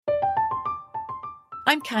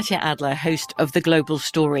I'm Katya Adler, host of The Global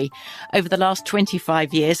Story. Over the last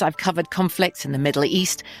 25 years, I've covered conflicts in the Middle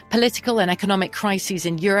East, political and economic crises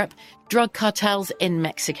in Europe, drug cartels in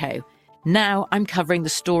Mexico. Now I'm covering the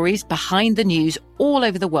stories behind the news all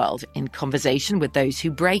over the world in conversation with those who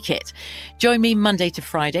break it. Join me Monday to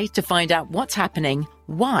Friday to find out what's happening,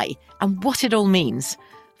 why, and what it all means.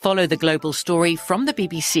 Follow The Global Story from the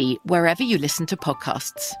BBC wherever you listen to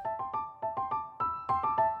podcasts.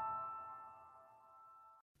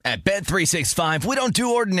 At Bet365, we don't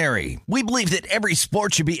do ordinary. We believe that every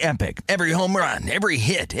sport should be epic. Every home run, every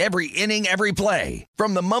hit, every inning, every play.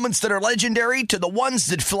 From the moments that are legendary to the ones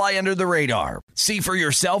that fly under the radar. See for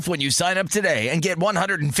yourself when you sign up today and get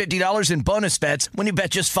 $150 in bonus bets when you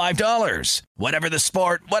bet just $5. Whatever the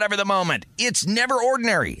sport, whatever the moment, it's never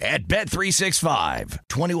ordinary at Bet365.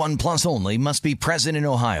 21 plus only. Must be present in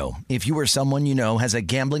Ohio. If you or someone you know has a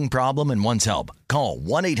gambling problem and wants help, call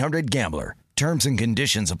 1-800-GAMBLER. Terms and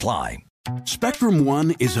conditions apply. Spectrum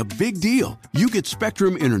One is a big deal. You get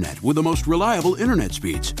Spectrum Internet with the most reliable internet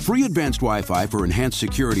speeds, free advanced Wi-Fi for enhanced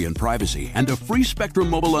security and privacy, and a free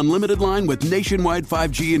Spectrum Mobile Unlimited line with nationwide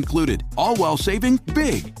 5G included, all while saving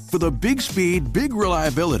big. For the big speed, big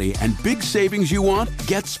reliability, and big savings you want,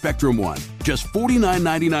 get Spectrum One. Just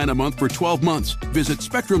 $49.99 a month for 12 months. Visit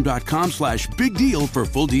spectrum.com/big deal for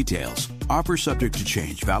full details. Offer subject to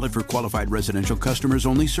change. Valid for qualified residential customers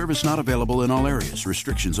only. Service not available in all areas.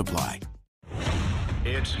 Restrictions apply.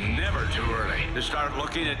 It's never too early to start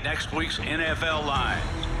looking at next week's NFL lines.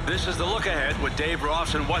 This is the Look Ahead with Dave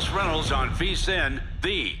Ross and Wes Reynolds on VSiN,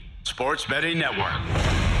 the Sports Betting Network.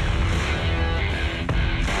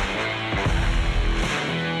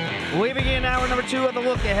 We begin hour number 2 of the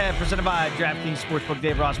Look Ahead, presented by DraftKings Sportsbook.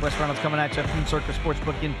 Dave Ross, Wes Reynolds coming at you from Circus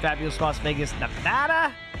Sportsbook in fabulous Las Vegas,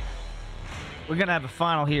 Nevada. We're going to have a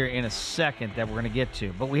final here in a second that we're going to get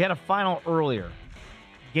to. But we had a final earlier.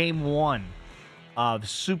 Game 1 of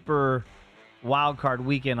Super Wildcard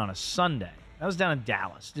Weekend on a Sunday. That was down in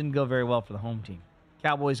Dallas. Didn't go very well for the home team.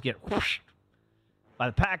 Cowboys get whooshed by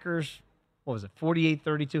the Packers. What was it,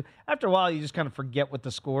 48-32? After a while, you just kind of forget what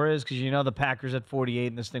the score is because you know the Packers at 48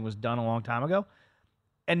 and this thing was done a long time ago.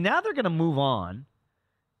 And now they're going to move on,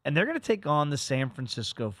 and they're going to take on the San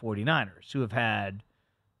Francisco 49ers, who have had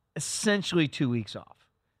essentially 2 weeks off.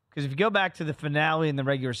 Because if you go back to the finale in the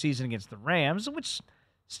regular season against the Rams, which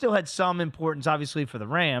still had some importance, obviously, for the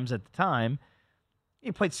Rams at the time,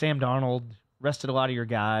 you played Sam Darnold, rested a lot of your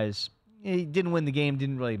guys. You didn't win the game,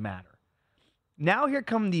 didn't really matter. Now here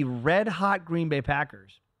come the red-hot Green Bay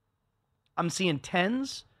Packers. I'm seeing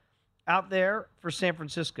 10s out there for San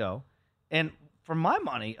Francisco. And for my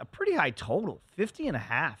money, a pretty high total.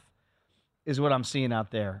 50.5 is what I'm seeing out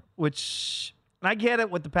there. Which, and I get it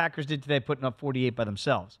what the Packers did today, putting up 48 by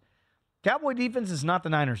themselves. Cowboy defense is not the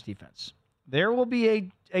Niners defense. There will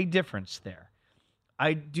be a difference there.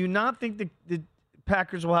 I do not think the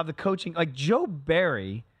Packers will have the coaching. Like Joe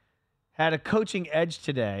Barry had a coaching edge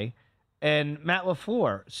today, and Matt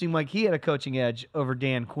LaFleur seemed like he had a coaching edge over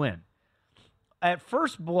Dan Quinn. At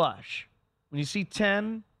first blush, when you see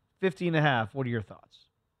 10, 50.5, what are your thoughts?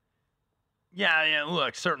 Yeah,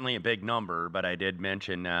 look, certainly a big number, but I did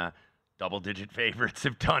mention double-digit favorites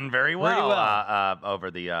have done very well,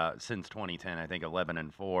 over the since 2010. I think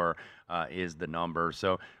 11-4 is the number.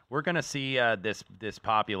 So we're going to see this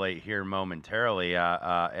populate here momentarily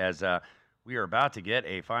as we are about to get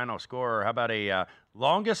a final score. How about a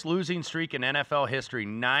longest losing streak in NFL history?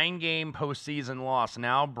 9-game postseason loss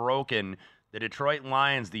now broken. The Detroit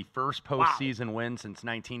Lions, the first postseason win since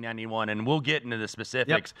 1991. And we'll get into the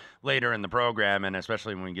specifics later in the program, and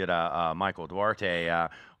especially when we get Michael Duarte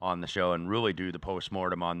on the show and really do the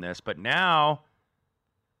postmortem on this. But now,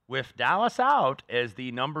 with Dallas out as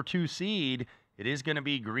the number 2 seed, it is going to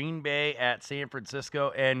be Green Bay at San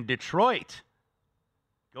Francisco, and Detroit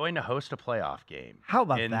going to host a playoff game. How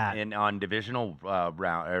about that? On divisional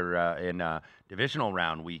divisional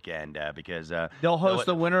round weekend because they'll host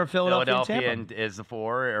the winner of Philadelphia and Tampa. Is the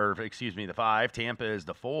the 5. Tampa is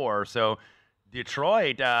the 4. So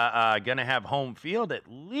Detroit going to have home field at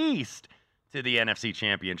least to the NFC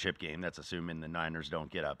Championship game. That's assuming the Niners don't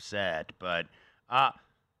get upset. But I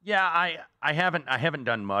haven't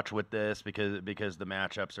done much with this because the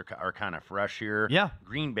matchups are kind of fresh here. Yeah.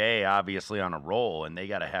 Green Bay obviously on a roll, and they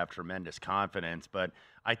got to have tremendous confidence. But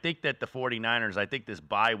I think that the 49ers, I think this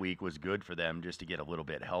bye week was good for them just to get a little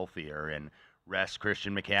bit healthier and rest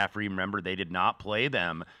Christian McCaffrey. Remember, they did not play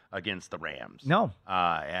them against the Rams. No.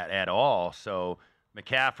 At all. So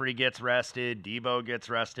McCaffrey gets rested, Debo gets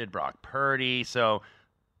rested, Brock Purdy. So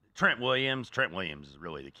Trent Williams is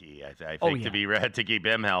really the key, I think, to keep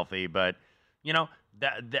him healthy. But,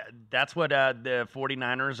 that's what the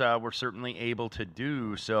 49ers were certainly able to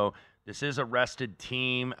do. So this is a rested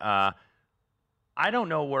team. I don't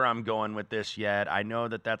know where I'm going with this yet. I know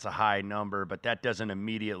that that's a high number, but that doesn't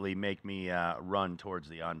immediately make me run towards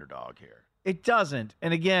the underdog here. It doesn't.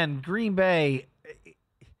 And again, Green Bay,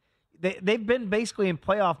 they've been basically in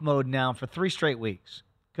playoff mode now for 3 straight weeks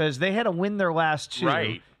because they had to win their last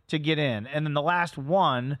 2 to get in. And then the last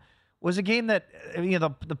one was a game that,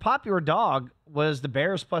 the popular dog was the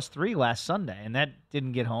Bears +3 last Sunday, and that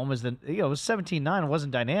didn't get home. It was 17-9. It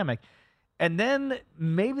wasn't dynamic. And then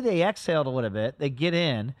maybe they exhaled a little bit. They get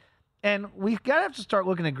in. And we've got to have to start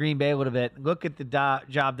looking at Green Bay a little bit, look at the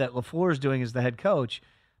job that LaFleur is doing as the head coach,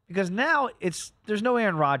 because now there's no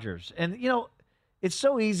Aaron Rodgers. And, it's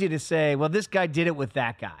so easy to say, well, this guy did it with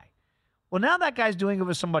that guy. Well, now that guy's doing it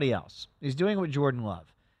with somebody else. He's doing it with Jordan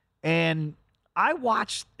Love. And I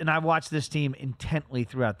watched this team intently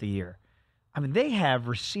throughout the year. I mean, they have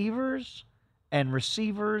receivers and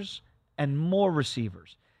more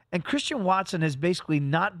receivers. And Christian Watson has basically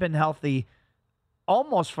not been healthy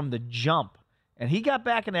almost from the jump. And he got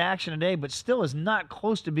back into action today, but still is not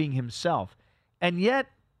close to being himself. And yet,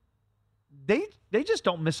 they just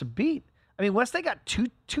don't miss a beat. I mean, Wes, they got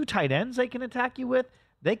two tight ends they can attack you with.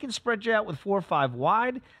 They can spread you out with 4 or 5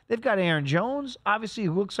 wide. They've got Aaron Jones, obviously,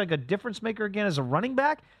 who looks like a difference maker again as a running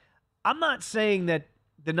back. I'm not saying that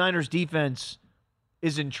the Niners defense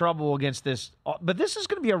is in trouble against this, but this is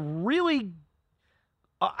going to be a really,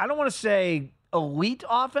 I don't want to say elite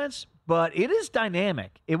offense, but it is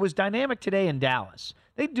dynamic. It was dynamic today in Dallas.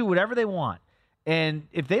 They do whatever they want. And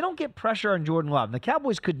if they don't get pressure on Jordan Love, and the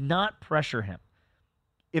Cowboys could not pressure him.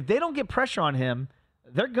 If they don't get pressure on him,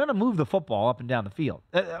 they're going to move the football up and down the field.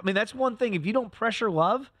 I mean, that's one thing. If you don't pressure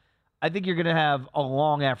Love, I think you're going to have a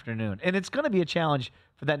long afternoon. And it's going to be a challenge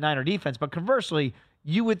for that Niner defense. But conversely,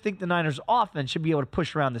 you would think the Niners offense should be able to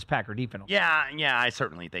push around this Packer defense. Yeah, I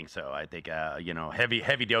certainly think so. I think,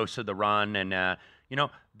 heavy dose of the run. And,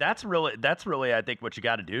 that's really, I think, what you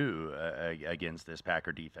got to do against this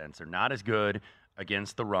Packer defense. They're not as good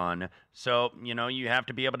against the run. So, you have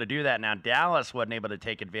to be able to do that. Now, Dallas wasn't able to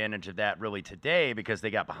take advantage of that really today because they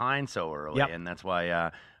got behind so early. Yep. And that's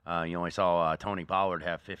why you only saw Tony Pollard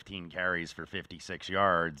have 15 carries for 56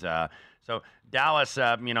 yards. So Dallas,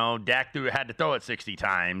 Dak had to throw it 60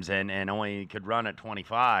 times and only could run at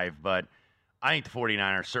 25. But I think the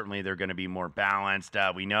 49ers, certainly they're going to be more balanced.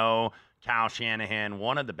 We know Kyle Shanahan,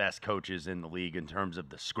 one of the best coaches in the league in terms of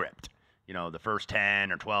the script. The first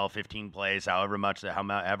 10 or 12, 15 plays, however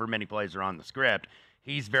many plays are on the script,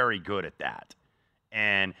 he's very good at that.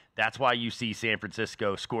 And that's why you see San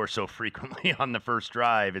Francisco score so frequently on the first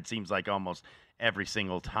drive. It seems like almost every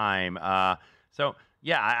single time. I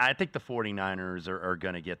think the 49ers are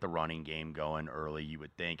going to get the running game going early, you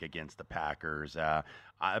would think, against the Packers.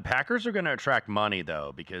 Packers are going to attract money,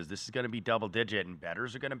 though, because this is going to be double-digit, and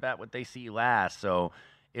bettors are going to bet what they see last. So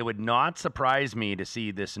it would not surprise me to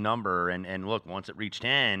see this number. And look, once it reached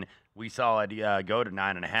 10, we saw it go to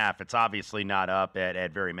 9.5. It's obviously not up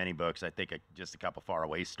at very many books. I think just a couple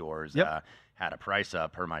faraway stores had a price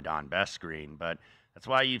up per my Don Best screen. But that's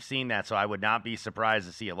why you've seen that. So I would not be surprised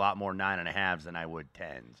to see a lot more 9.5s than I would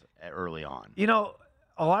 10s early on.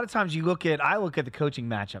 A lot of times I look at the coaching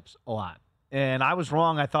matchups a lot. And I was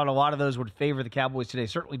wrong. I thought a lot of those would favor the Cowboys today.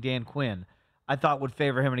 Certainly Dan Quinn, I thought would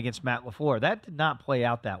favor him against Matt LaFleur. That did not play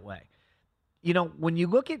out that way. When you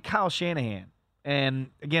look at Kyle Shanahan, and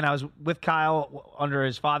again, I was with Kyle under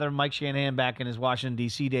his father, Mike Shanahan, back in his Washington,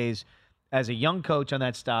 D.C. days as a young coach on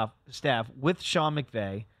that staff with Sean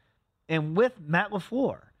McVay and with Matt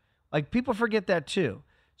LaFleur. Like, people forget that too.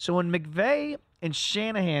 So when McVay and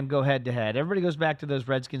Shanahan go head-to-head, everybody goes back to those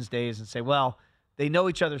Redskins days and say, well, they know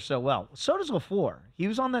each other so well. So does LaFleur. He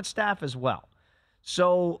was on that staff as well.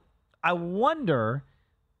 So I wonder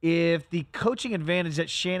if the coaching advantage that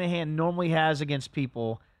Shanahan normally has against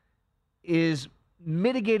people is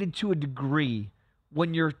mitigated to a degree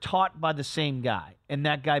when you're taught by the same guy, and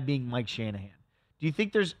that guy being Mike Shanahan. Do you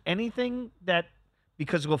think there's anything that,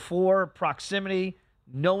 because of LaFleur, proximity,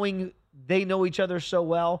 knowing they know each other so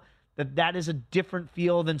well, that is a different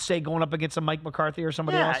feel than, say, going up against a Mike McCarthy or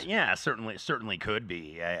somebody else? Yeah, certainly could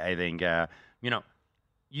be. I think,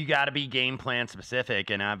 you got to be game plan specific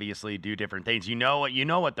and obviously do different things. You know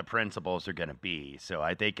what the principles are going to be. So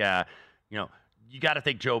I think, you got to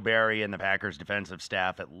think Joe Barry and the Packers defensive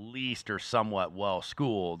staff at least are somewhat well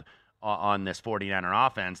schooled on this 49er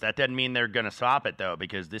offense. That doesn't mean they're going to stop it, though,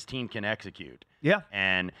 because this team can execute. Yeah.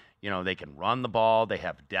 And, they can run the ball. They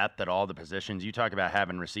have depth at all the positions. You talk about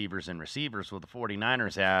having receivers and receivers. Well, the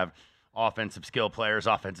 49ers have offensive skill players,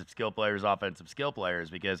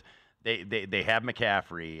 because They have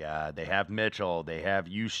McCaffrey, they have Mitchell, they have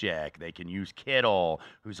Juszczyk, they can use Kittle,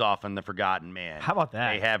 who's often the forgotten man. How about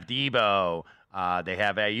that? They have Debo, they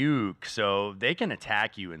have Ayuk, so they can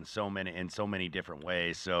attack you in so many different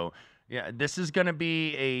ways. So yeah, this is going to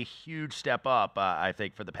be a huge step up, I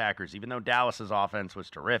think, for the Packers. Even though Dallas's offense was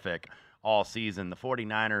terrific all season, the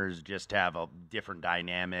 49ers just have different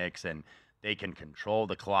dynamics, and they can control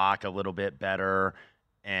the clock a little bit better.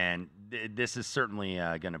 And this is certainly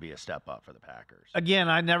going to be a step up for the Packers. Again,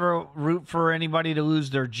 I never root for anybody to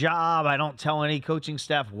lose their job. I don't tell any coaching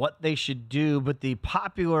staff what they should do. But the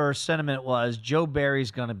popular sentiment was Joe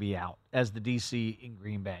Barry's going to be out as the DC in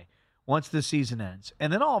Green Bay once the season ends.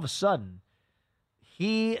 And then all of a sudden,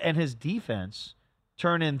 he and his defense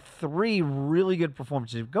turn in 3 really good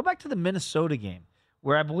performances. Go back to the Minnesota game,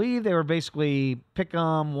 where I believe they were basically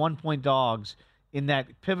pick-em, 1-point dogs in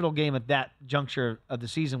that pivotal game at that juncture of the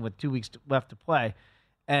season with 2 weeks left to play.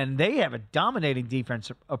 And they have a dominating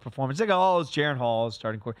defensive performance. They go, it's Jaron Hall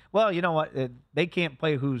starting quarterback. Well, you know what? They can't tell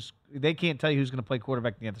you who's going to play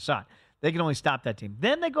quarterback on the other side. They can only stop that team.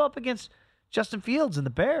 Then they go up against Justin Fields and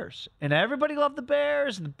the Bears. And everybody loved the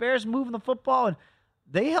Bears, and the Bears moving the football. And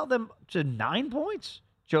they held them to 9 points,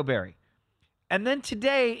 Joe Barry. And then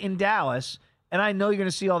today in Dallas, and I know you're going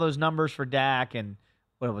to see all those numbers for Dak and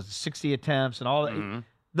 60 attempts and all that. Mm-hmm.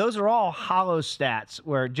 Those are all hollow stats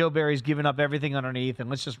where Joe Barry's given up everything underneath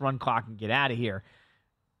and let's just run clock and get out of here.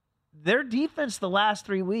 Their defense the last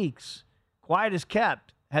 3 weeks, quiet as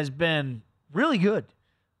kept, has been really good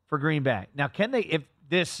for Green Bay. Now, can they, if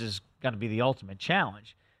this is going to be the ultimate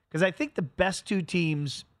challenge, because I think the best 2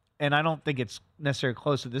 teams, and I don't think it's necessarily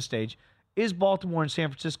close at this stage, is Baltimore and San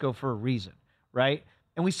Francisco for a reason, right?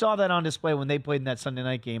 And we saw that on display when they played in that Sunday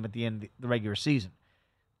night game at the end of the regular season.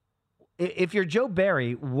 If you're Joe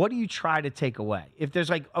Barry, what do you try to take away? If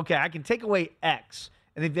there's like, okay, I can take away X,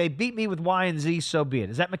 and if they beat me with Y and Z, so be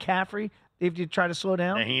it. Is that McCaffrey if you try to slow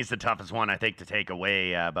down? And he's the toughest one, I think, to take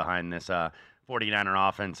away behind this 49er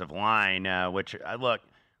offensive line, which, look,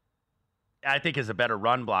 I think is a better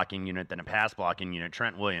run blocking unit than a pass blocking unit.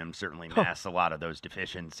 Trent Williams certainly masks a lot of those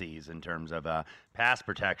deficiencies in terms of pass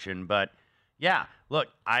protection, but yeah, look,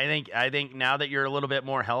 I think now that you're a little bit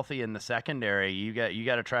more healthy in the secondary, you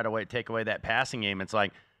got to try to take away that passing game. It's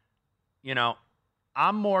like,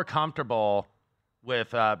 I'm more comfortable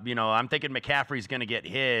with, I'm thinking McCaffrey's going to get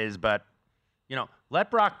his, but,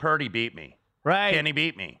 let Brock Purdy beat me. Right. Can he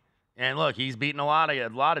beat me? And look, he's beaten a lot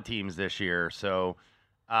of teams this year. So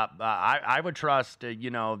I would trust,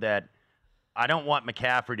 that I don't want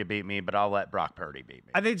McCaffrey to beat me, but I'll let Brock Purdy beat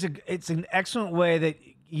me. I think it's an excellent way that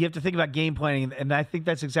you have to think about game planning, and I think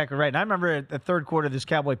that's exactly right. And I remember at the third quarter of this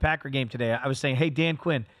Cowboy-Packer game today, I was saying, hey, Dan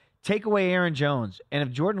Quinn, take away Aaron Jones, and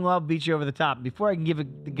if Jordan Love beats you over the top, before I can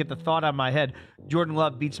get the thought out of my head, Jordan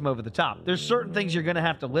Love beats him over the top. There's certain things you're going to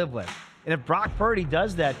have to live with. And if Brock Purdy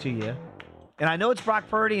does that to you, and I know it's Brock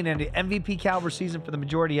Purdy and an MVP caliber season for the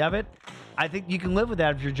majority of it, I think you can live with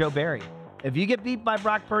that if you're Joe Barry. If you get beat by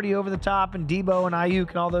Brock Purdy over the top and Debo and Ayuk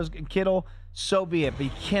and all those, and Kittle, so be it. But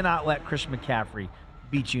you cannot let Christian McCaffrey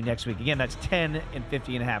beat you next week. Again, that's 10 and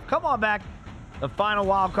 50.5. Come on back. The final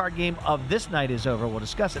wild card game of this night is over. We'll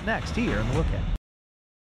discuss it next here in the Lookahead.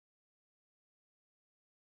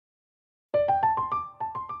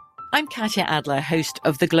 I'm Katya Adler, host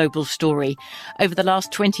of The Global Story. Over the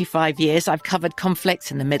last 25 years, I've covered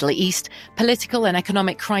conflicts in the Middle East, political and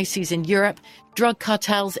economic crises in Europe, drug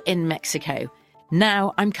cartels in Mexico.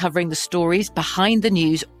 Now I'm covering the stories behind the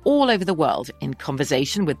news all over the world in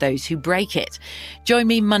conversation with those who break it. Join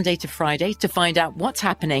me Monday to Friday to find out what's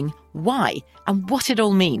happening, why, and what it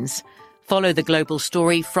all means. Follow The Global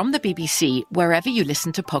Story from the BBC wherever you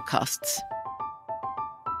listen to podcasts.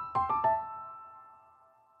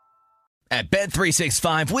 At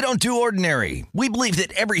Bet365, we don't do ordinary. We believe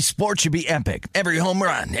that every sport should be epic. Every home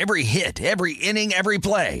run, every hit, every inning, every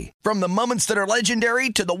play. From the moments that are legendary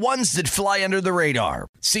to the ones that fly under the radar.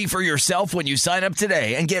 See for yourself when you sign up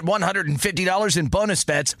today and get $150 in bonus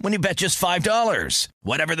bets when you bet just $5.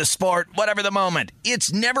 Whatever the sport, whatever the moment,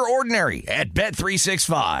 it's never ordinary at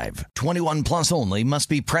Bet365. 21 plus only. Must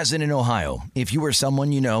be present in Ohio. If you or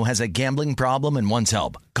someone you know has a gambling problem and wants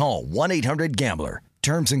help, call 1-800-GAMBLER.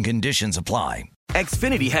 Terms and conditions apply.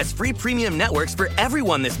 Xfinity has free premium networks for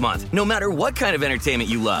everyone this month, no matter what kind of entertainment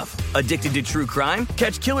you love. Addicted to true crime?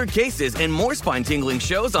 Catch killer cases and more spine-tingling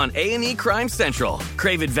shows on A&E Crime Central.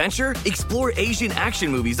 Crave adventure? Explore Asian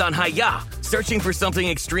action movies on Hi-YAH. Searching for something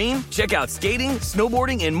extreme? Check out skating,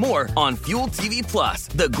 snowboarding, and more on Fuel TV Plus,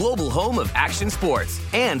 the global home of action sports.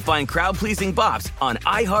 And find crowd-pleasing bops on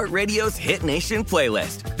iHeartRadio's Hit Nation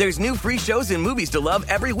playlist. There's new free shows and movies to love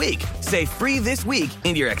every week. Say free this week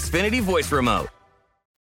in your Xfinity voice remote.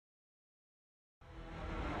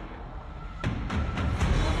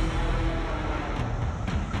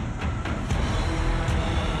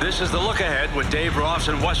 This is the Look Ahead with Dave Ross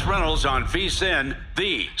and Wes Reynolds on VSiN,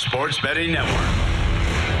 the Sports Betting Network.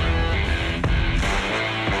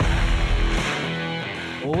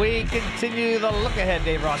 We continue the Look Ahead.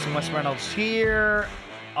 Dave Ross and Wes Reynolds here.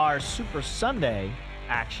 Our Super Sunday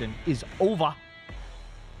action is over.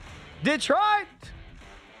 Detroit!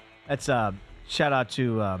 That's a shout out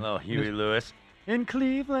to Huey Lewis in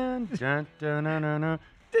Cleveland. Dun, dun, dun, dun, dun.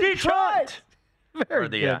 Detroit! Very or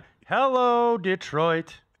the good. Hello,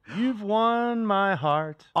 Detroit. You've won my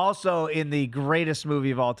heart. Also, in the greatest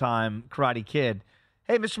movie of all time, Karate Kid.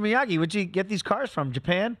 Hey, Mr. Miyagi, where'd you get these cars from?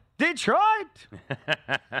 Japan? Detroit!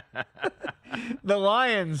 The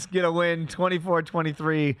Lions get a win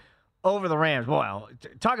 24-23 over the Rams. Well,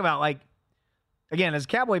 talk about, like, again, as a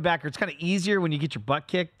Cowboy backer, it's kind of easier when you get your butt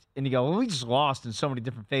kicked and you go, well, we just lost in so many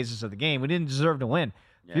different phases of the game. We didn't deserve to win.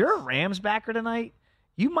 Yes. If you're a Rams backer tonight,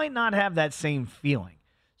 you might not have that same feeling.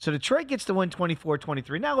 So Detroit gets to win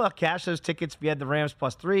 24-23. Now, we'll cash those tickets if you had the Rams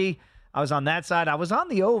 +3. I was on that side. I was on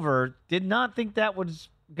the over. Did not think that was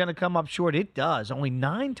going to come up short. It does. Only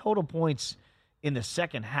 9 total points in the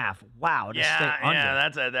second half. Wow. To stay under. Yeah,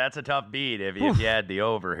 that's a tough beat if you had the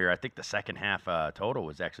over here. I think the second half total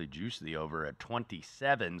was actually juiced the over at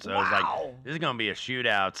 27. So I was like, this is going to be a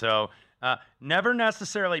shootout. So never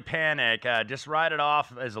necessarily panic. Just ride it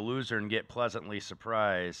off as a loser and get pleasantly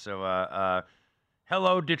surprised. So,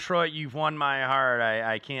 hello, Detroit, you've won my heart.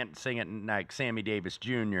 I can't sing it like Sammy Davis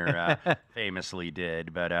Jr. Famously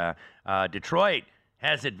did. But Detroit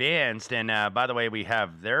has advanced. And, by the way, we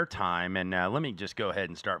have their time. And let me just go ahead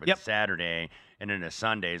and start with Saturday and into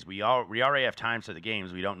Sundays. We already have times for the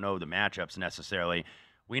games. We don't know the matchups necessarily.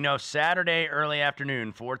 We know Saturday early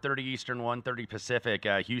afternoon, 4:30 Eastern, 1:30 Pacific.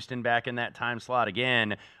 Houston back in that time slot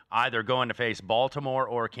again, either going to face Baltimore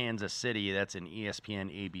or Kansas City. That's an ESPN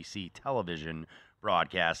ABC television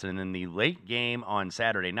broadcast. And then the late game on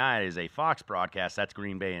Saturday night is a Fox broadcast. That's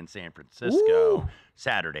Green Bay and San Francisco.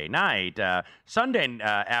 Saturday night. Sunday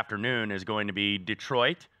afternoon is going to be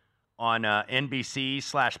Detroit on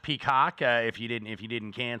NBC/Peacock. If you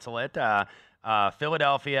didn't cancel it,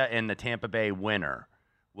 Philadelphia and the Tampa Bay winner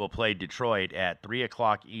will play Detroit at 3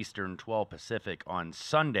 o'clock Eastern, 12 Pacific on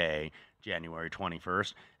Sunday, January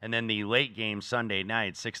 21st. And then the late game Sunday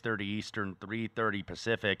night, 6:30 Eastern, 3:30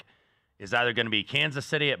 Pacific, is either going to be Kansas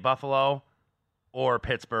City at Buffalo or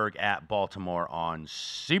Pittsburgh at Baltimore on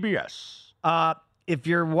CBS. If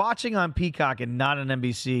you're watching on Peacock and not on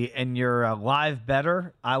NBC and you're a live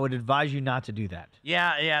bettor, I would advise you not to do that.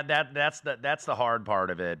 Yeah, that's the hard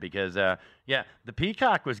part of it because the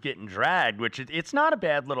Peacock was getting dragged, which it's not a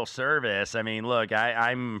bad little service. I mean, look,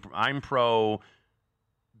 I'm pro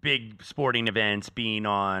big sporting events being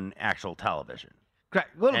on actual television.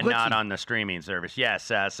 And not on the streaming service. Yes,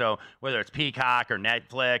 so whether it's Peacock or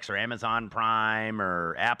Netflix or Amazon Prime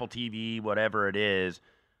or Apple TV, whatever it is,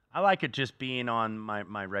 I like it just being on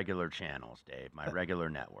my regular channels, Dave, my regular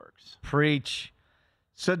networks. Preach.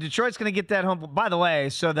 So Detroit's going to get that home. By the way,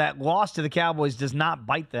 so that loss to the Cowboys does not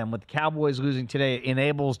bite them. With the Cowboys losing today, it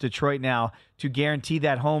enables Detroit now to guarantee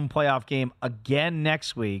that home playoff game again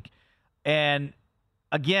next week. And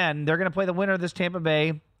again, they're going to play the winner of this Tampa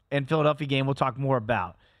Bay and Philadelphia game we'll talk more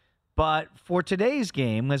about. But for today's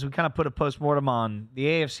game, as we kind of put a postmortem on the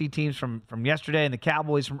AFC teams from yesterday and the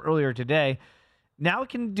Cowboys from earlier today, now we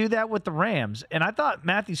can do that with the Rams. And I thought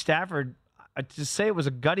Matthew Stafford, to say it was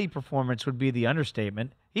a gutty performance would be the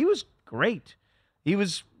understatement. He was great. He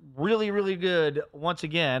was really, really good once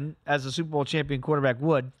again, as a Super Bowl champion quarterback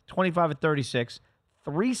would. 25 of 36,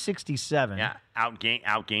 367. Yeah,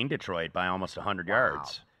 outgained Detroit by almost 100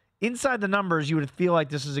 yards. Inside the numbers, you would feel like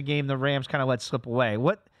this is a game the Rams kind of let slip away.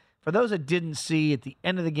 For those that didn't see, at the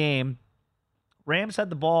end of the game, Rams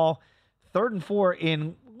had the ball 3rd and 4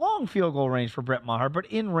 in long field goal range for Brett Maher, but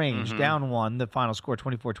in range, down 1, the final score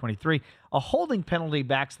 24-23. A holding penalty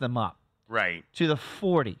backs them up to the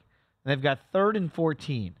 40. And they've got 3rd and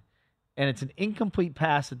 14, and it's an incomplete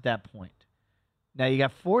pass at that point. Now you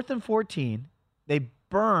got 4th and 14. They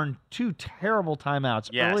burned 2 terrible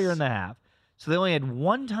timeouts earlier in the half. So they only had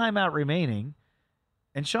 1 timeout remaining,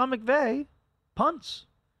 and Sean McVay punts.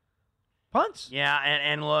 Yeah,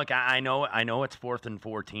 and look, I know it's 4th and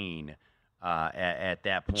 14, at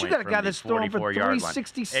that point. But you got a guy that's throwing for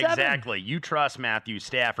 367. Exactly. You trust Matthew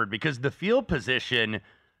Stafford because the field position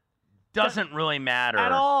doesn't really matter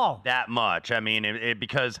at all that much. I mean,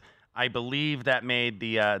 because I believe that made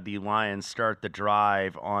the Lions start the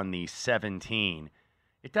drive on the 17.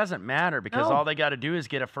 It doesn't matter because all they got to do is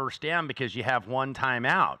get a first down because you have one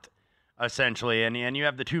timeout, essentially, and you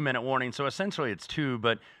have the 2-minute warning. So essentially it's 2,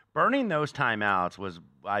 but burning those timeouts was,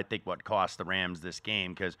 I think, what cost the Rams this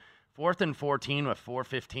game because 4th and 14 with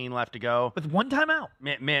 4:15 left to go. With one timeout.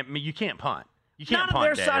 Man, you can't punt. You can't Not punt, on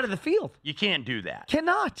their Dave. side of the field. You can't do that.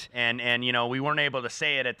 Cannot. And you know, we weren't able to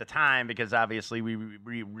say it at the time because obviously we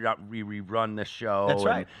rerun this show. That's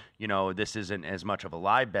right. And, you know, this isn't as much of a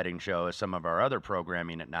live betting show as some of our other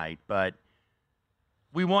programming at night, but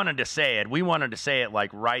we wanted to say it. We wanted to say it like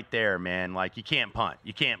right there, man. Like, you can't punt.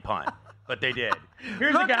 You can't punt. But they did.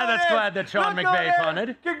 Here's a guy that's glad that Sean McVay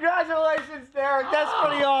punted. Congratulations, Derek. That's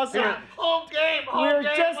pretty awesome. Home game.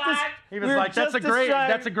 He was like, that's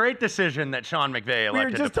a great decision that Sean McVay elected to punt. We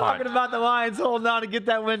were just talking about the Lions holding on to get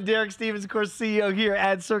that win. Derek Stevens, of course, CEO here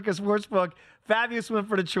at Circa Sportsbook. Fabulous win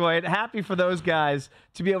for Detroit. Happy for those guys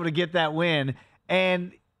to be able to get that win.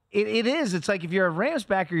 And it is. It's like if you're a Rams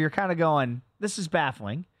backer, you're kind of going, this is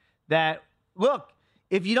baffling. That, look,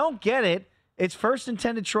 if you don't get it, it's 1st and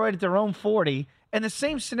 10 Detroit at their own 40, and the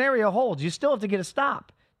same scenario holds. You still have to get a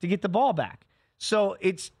stop to get the ball back. So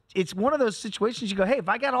it's one of those situations you go, hey, if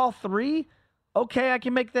I got all 3, okay, I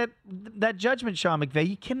can make that judgment, Sean McVay.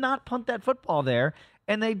 You cannot punt that football there,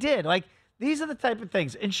 and they did. Like, these are the type of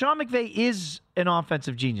things. And Sean McVay is an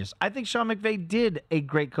offensive genius. I think Sean McVay did a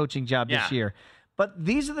great coaching job this year. But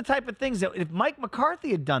these are the type of things that if Mike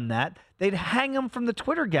McCarthy had done that, they'd hang him from the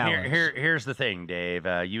Twitter galleries. Here's the thing, Dave.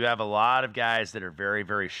 You have a lot of guys that are very,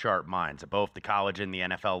 very sharp minds at both the college and the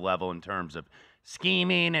NFL level in terms of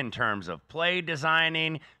scheming, in terms of play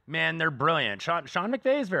designing. Man, they're brilliant. Sean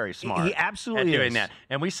McVay is very smart. He absolutely at doing is. that.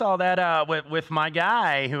 And we saw that with my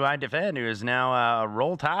guy who I defend, who is now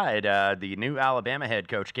Roll Tide, the new Alabama head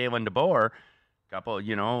coach, Kalen DeBoer.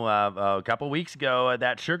 A couple weeks ago at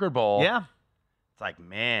that Sugar Bowl. Yeah. Like,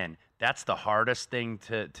 man, that's the hardest thing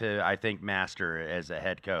to I think master as a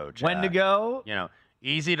head coach. When to go? You know,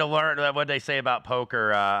 easy to learn. What they say about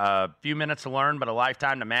poker: a few minutes to learn, but a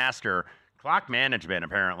lifetime to master. Clock management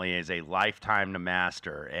apparently is a lifetime to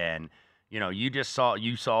master, and you know, you saw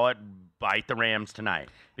it bite the Rams tonight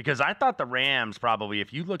because I thought the Rams probably,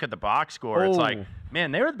 if you look at the box score, it's like,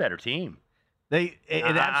 man, they were the better team. I'm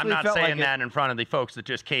not felt saying like that in front of the folks that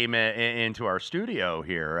just came into our studio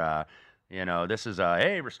here. You know, this is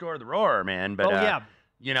hey, restore the roar, man. But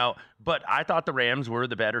you know, but I thought the Rams were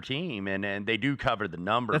the better team, and they do cover the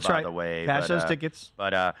number, by the way. Cash those tickets.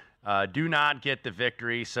 But do not get the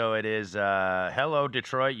victory. So it is, hello,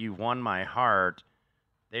 Detroit, you've won my heart.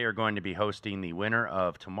 They are going to be hosting the winner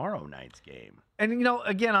of tomorrow night's game. And, you know,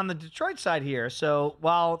 again, on the Detroit side here, so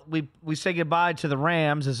while we say goodbye to the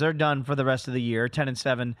Rams as they're done for the rest of the year,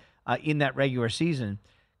 10-7 in that regular season,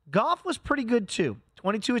 Goff was pretty good too.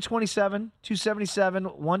 22 of 27, 277,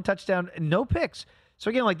 1 touchdown, and no picks. So,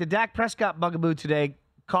 again, like the Dak Prescott bugaboo today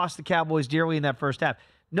cost the Cowboys dearly in that first half.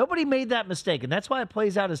 Nobody made that mistake, and that's why it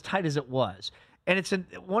plays out as tight as it was. And it's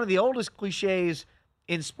one of the oldest cliches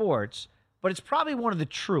in sports, but it's probably one of the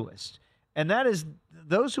truest. And that is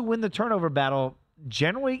those who win the turnover battle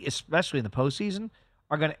generally, especially in the postseason,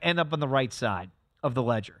 are going to end up on the right side of the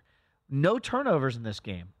ledger. No turnovers in this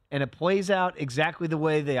game. And it plays out exactly the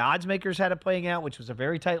way the odds makers had it playing out, which was a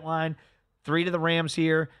very tight line. 3 to the Rams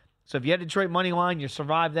here. So if you had Detroit money line, you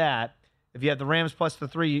survive that. If you have the Rams plus the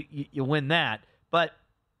 3, you win that. But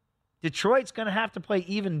Detroit's going to have to play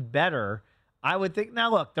even better, I would think.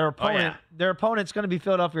 Now, look, their opponent's going to be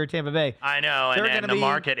Philadelphia or Tampa Bay. I know, and the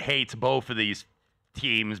market hates both of these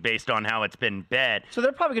teams based on how it's been bet. So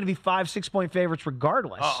they're probably going to be 5-6 point favorites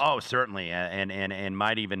regardless. Oh, certainly, and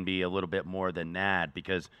might even be a little bit more than that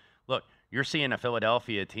because, look, you're seeing a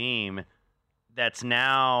Philadelphia team that's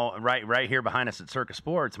now right here behind us at Circa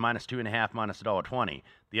Sports, -2.5, -$1.20.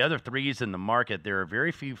 The other threes in the market, there are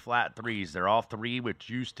very few flat threes. They're all 3 with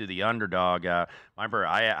juice to the underdog. Remember,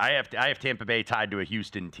 I have Tampa Bay tied to a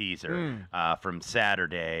Houston teaser from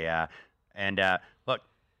Saturday. Look,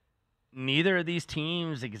 neither of these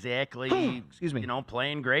teams exactly,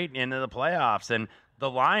 playing great into the playoffs. And the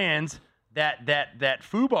Lions, that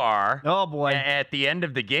foobar, oh boy, at the end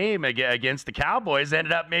of the game against the Cowboys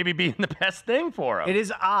ended up maybe being the best thing for them. It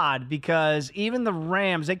is odd because even the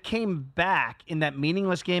Rams, they came back in that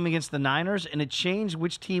meaningless game against the Niners, and it changed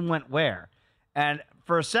which team went where. And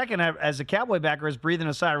for a second, as a Cowboy backer is breathing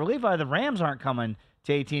a sigh of relief, the Rams aren't coming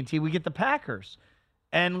to AT&T. We get the Packers.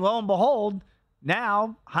 And lo and behold,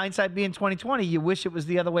 Now, hindsight being 2020, you wish it was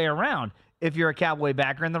the other way around. If you're a Cowboy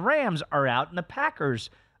backer and the Rams are out and the Packers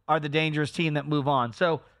are the dangerous team that move on.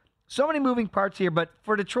 So many moving parts here. But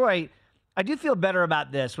for Detroit, I do feel better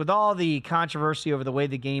about this. With all the controversy over the way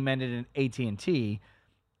the game ended in AT&T,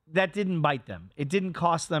 that didn't bite them. It didn't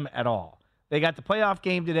cost them at all. They got the playoff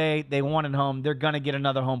game today. They won at home. They're going to get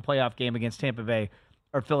another home playoff game against Tampa Bay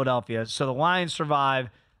or Philadelphia. So the Lions survive.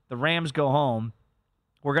 The Rams go home.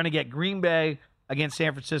 We're going to get Green Bay against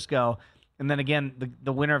San Francisco. And then again,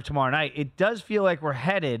 the winner of tomorrow night. It does feel like we're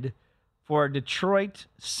headed for a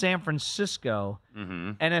Detroit-San Francisco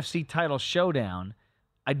NFC title showdown.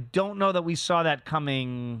 I don't know that we saw that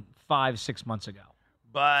coming 5-6 months ago.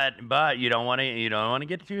 But you don't want to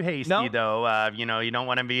get too hasty though. You don't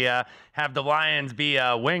want to be have the Lions be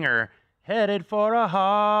a winger headed for a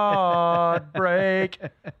heartbreak.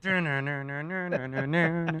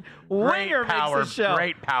 Winger power, makes the show.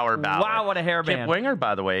 Great power ballad. Wow, what a hairband. Kip Winger,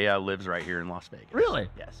 by the way, lives right here in Las Vegas. Really?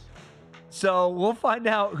 Yes. So we'll find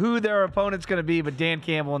out who their opponent's going to be, but Dan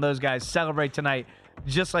Campbell and those guys celebrate tonight,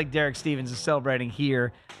 just like Derek Stevens is celebrating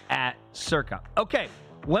here at Circa. Okay.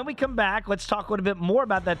 When we come back, let's talk a little bit more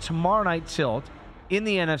about that tomorrow night tilt in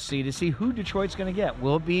the NFC to see who Detroit's going to get.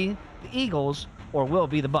 Will it be the Eagles or will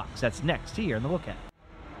it be the Bucks? That's next here in the Lookahead.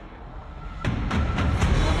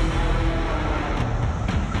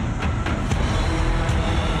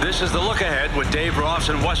 This is the Look Ahead with Dave Ross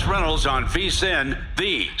and Wes Reynolds on VSiN,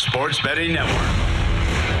 the Sports Betting Network.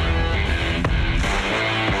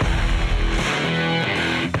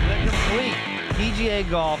 The complete PGA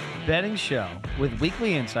Golf betting show with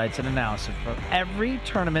weekly insights and analysis from every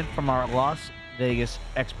tournament from our Las Vegas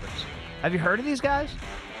experts. Have you heard of these guys?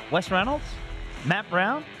 Wes Reynolds, Matt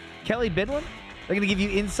Brown, Kelly Bidlin. They're going to give you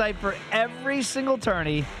insight for every single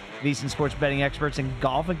tourney. VSiN sports betting experts and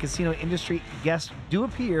golf and casino industry guests do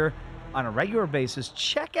appear on a regular basis.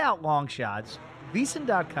 Check out Long Shots,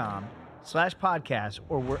 VSiN.com/podcast,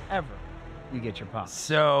 or wherever you get your pop.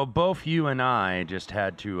 So both you and I just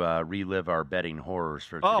had to relive our betting horrors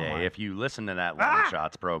for today. If you listen to that Long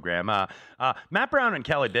Shots program, Matt Brown and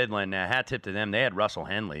Kelly Bidlin, hat tip to them. They had Russell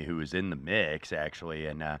Henley, who was in the mix actually,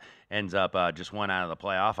 and ends up just one out of the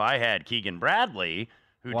playoff. I had Keegan Bradley,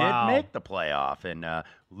 who did make the playoff and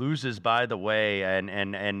loses by the way,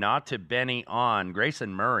 and not to Benny on.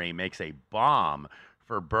 Grayson Murray makes a bomb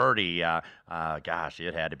for birdie. Gosh,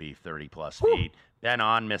 it had to be 30-plus feet. Ben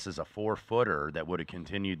On misses a 4-footer that would have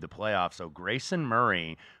continued the playoff. So Grayson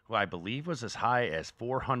Murray, who I believe was as high as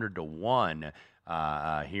 400-1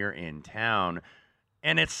 here in town.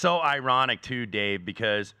 And it's so ironic, too, Dave,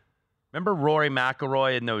 because remember Rory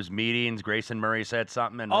McIlroy in those meetings? Grayson Murray said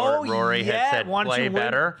something, and Rory had said, play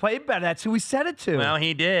better. Play better. That's who we said it to. Well,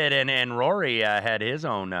 he did, and Rory had his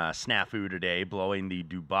own snafu today, blowing the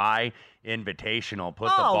Dubai Invitational,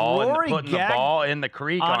 putting the ball in the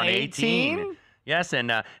creek on 18. Yes,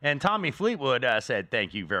 and Tommy Fleetwood said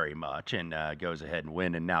thank you very much, and goes ahead and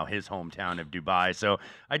win, and now his hometown of Dubai. So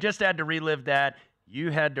I just had to relive that. You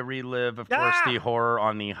had to relive, of course, the horror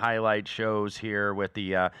on the highlight shows here with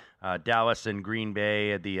the Dallas and Green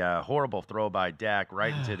Bay, the horrible throw by Dak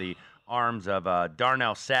right into the arms of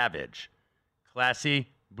Darnell Savage. Classy,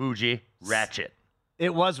 bougie, ratchet.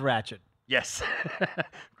 It was ratchet. Yes.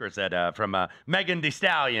 Of course, that from Megan Thee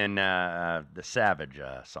Stallion, the Savage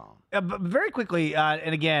song. But very quickly,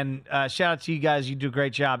 and again, shout out to you guys. You do a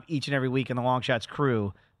great job each and every week in the Long Shots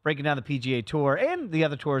crew, breaking down the PGA Tour and the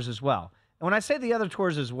other tours as well. And when I say the other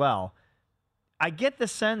tours as well, I get the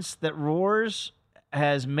sense that Roars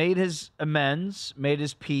has made his amends, made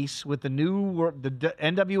his peace with the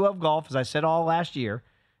NWO of golf, as I said all last year,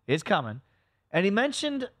 is coming. And he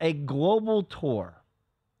mentioned a global tour.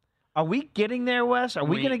 Are we getting there, Wes? Are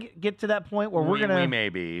we going to get to that point where we're going to? We may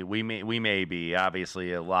be. We may be.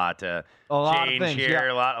 Obviously, a lot to change here.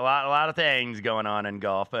 Yeah. A lot of things going on in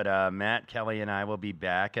golf. But Matt, Kelly, and I will be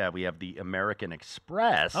back. We have the American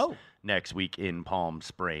Express next week in Palm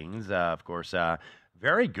Springs. Of course,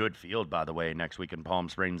 very good field, by the way, next week in Palm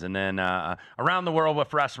Springs. And then Around the World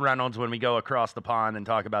with Russ Reynolds when we go across the pond and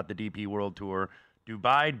talk about the DP World Tour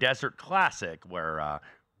Dubai Desert Classic, where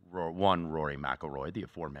Rory McIlroy, the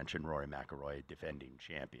aforementioned Rory McIlroy, defending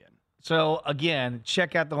champion. So, again,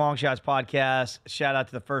 check out the Long Shots podcast. Shout out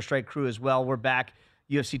to the First Strike crew as well. We're back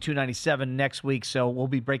UFC 297 next week, so we'll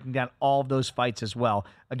be breaking down all of those fights as well.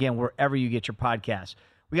 Again, wherever you get your podcasts.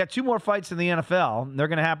 We got 2 more fights in the NFL. They're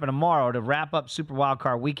going to happen tomorrow to wrap up Super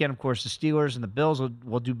Wildcard Weekend. Of course, the Steelers and the Bills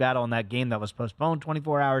will do battle in that game that was postponed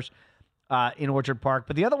 24 hours in Orchard Park.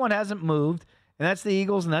 But the other one hasn't moved, and that's the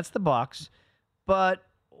Eagles and that's the Bucks. But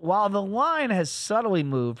while the line has subtly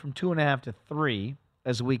moved from 2.5 to 3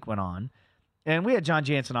 as the week went on, And we had John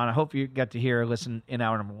Jansen on. I hope you got to hear or listen in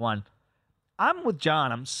hour number 1. I'm with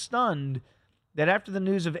John. I'm stunned that after the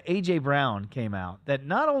news of A.J. Brown came out, that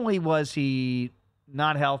not only was he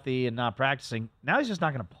not healthy and not practicing, now he's just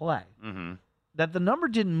not going to play. Mm-hmm. That the number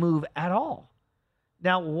didn't move at all.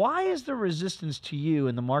 Now, why is there resistance to you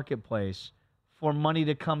in the marketplace for money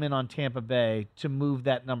to come in on Tampa Bay to move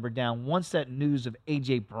that number down once that news of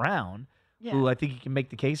A.J. Brown, who I think you can make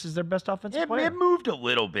the case is their best offensive player? It moved a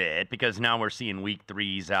little bit because now we're seeing week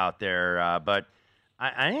 3s out there. But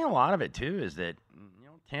I think a lot of it, too, is that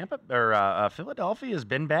Tampa or Philadelphia has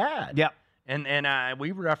been bad. Yeah. And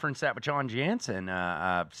we referenced that with John Jansen.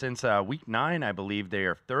 Since week 9, I believe they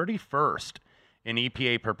are 31st in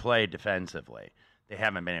EPA per play defensively. They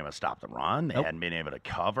haven't been able to stop the run. They hadn't been able to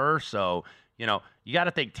cover. So, you got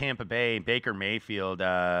to think Tampa Bay, Baker Mayfield.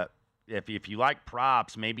 If you like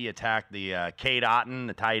props, maybe attack the Cade Otton,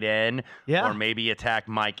 the tight end, or maybe attack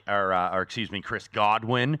Chris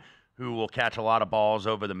Godwin, who will catch a lot of balls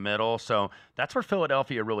over the middle. So that's where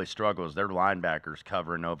Philadelphia really struggles. Their linebackers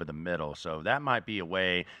covering over the middle. So that might be a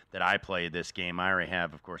way that I play this game. I already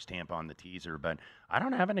have, of course, Tampa on the teaser, but I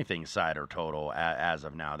don't have anything side or total as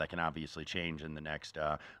of now. That can obviously change in the next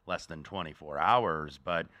less than 24 hours.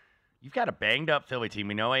 But you've got a banged-up Philly team.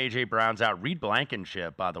 We know A.J. Brown's out. Reed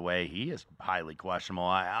Blankenship, by the way, he is highly questionable.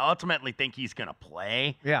 I ultimately think he's going to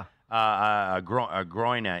play. Yeah. A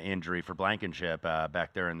groin injury for Blankenship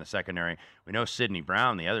back there in the secondary. We know Sidney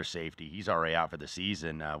Brown, the other safety, he's already out for the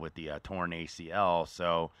season with the torn ACL.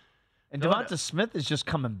 So, and Devonta Smith is just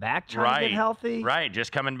coming back trying to get healthy. Right,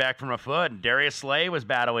 just coming back from a foot. Darius Slay was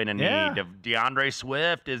battling a knee. DeAndre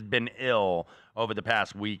Swift has been ill over the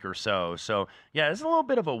past week or so. So, yeah, it's a little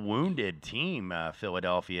bit of a wounded team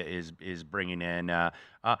Philadelphia is bringing in.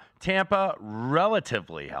 Tampa,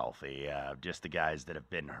 relatively healthy. Just the guys that have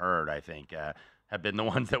been hurt, I think, have been the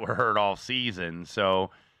ones that were hurt all season.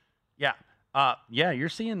 So, yeah, you're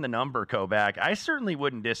seeing the number go back. I certainly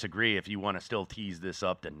wouldn't disagree if you want to still tease this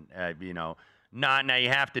up to, not now. You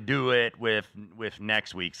have to do it with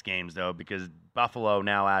next week's games, though, because Buffalo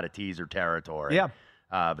now out of teaser territory. Yeah.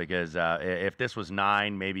 Because if this was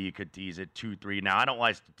 9, maybe you could tease it 2, 3. Now, I don't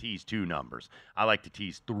like to tease 2 numbers. I like to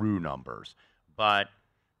tease through numbers. But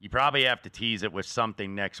you probably have to tease it with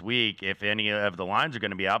something next week if any of the lines are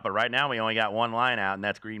going to be out. But right now we only got one line out, and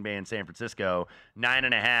that's Green Bay and San Francisco,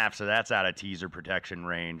 9.5. So that's out of teaser protection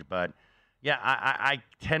range. But, yeah, I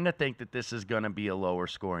tend to think that this is going to be a lower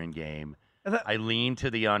scoring game. I lean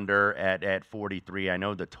to the under at 43. I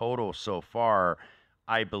know the total so far,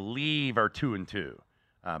 I believe, are 2-2.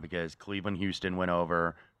 Because Cleveland, Houston went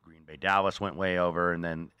over, Green Bay, Dallas went way over, and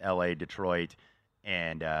then L.A., Detroit,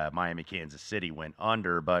 and Miami, Kansas City went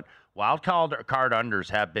under. But wild card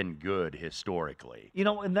unders have been good historically.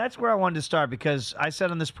 And that's where I wanted to start because I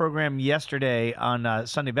said on this program yesterday on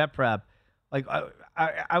Sunday Bet Prep, like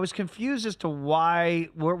I was confused as to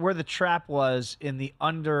where the trap was in the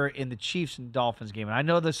under in the Chiefs and Dolphins game. And I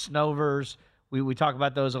know the Snovers, we talk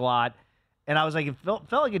about those a lot. And I was like, it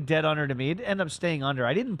felt like a dead under to me. It ended up staying under.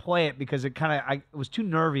 I didn't play it because I was too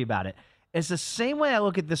nervy about it. It's the same way I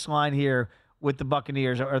look at this line here with the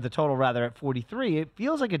Buccaneers, or the total rather, at 43. It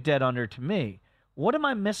feels like a dead under to me. What am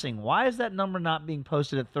I missing? Why is that number not being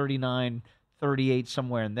posted at 39, 38,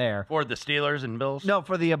 somewhere in there? For the Steelers and Bills? No,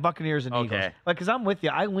 for the Buccaneers and Eagles. Because I'm with you.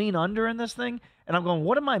 I lean under in this thing, and I'm going,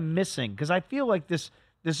 what am I missing? Because I feel like this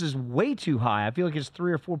is way too high. I feel like it's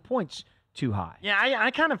 3 or 4 points too high. Yeah, I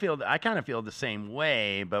kind of feel the same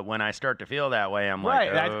way, but when I start to feel that way, I'm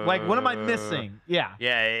like, like, what am I missing? Yeah.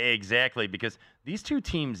 Yeah, exactly, because these two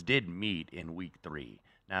teams did meet in week 3.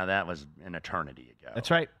 Now, that was an eternity ago. That's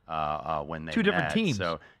right. When they two different teams.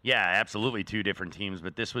 So, yeah, absolutely 2 different teams,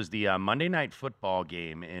 but this was the Monday Night Football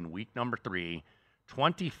game in week number 3.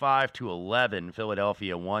 25-11,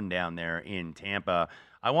 Philadelphia won down there in Tampa.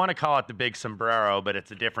 I want to call it the Big Sombrero, but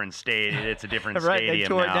it's a different state. It's a different right, stadium they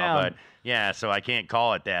tore now. It down. But yeah, so I can't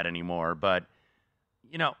call it that anymore. But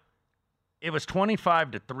it was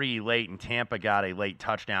 25-3 late, and Tampa got a late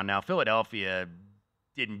touchdown. Now Philadelphia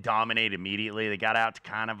didn't dominate immediately. They got out to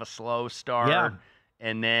kind of a slow start,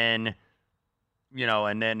 and then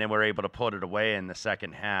they were able to put it away in the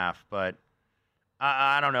second half. But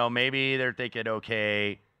I don't know. Maybe they're thinking,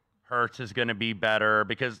 okay, Hurts is going to be better,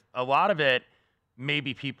 because a lot of it.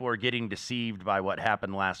 Maybe people are getting deceived by what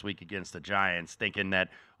happened last week against the Giants, thinking that,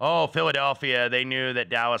 Philadelphia, they knew that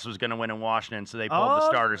Dallas was going to win in Washington, so they pulled the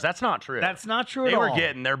starters. That's not true. That's not true at all. They were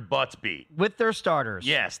getting their butts beat. With their starters.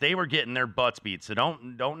 Yes, they were getting their butts beat, so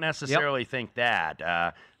don't necessarily think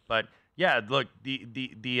that. But, yeah, look,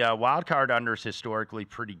 the wild card unders historically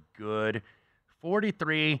pretty good.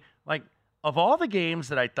 43, like, Of all the games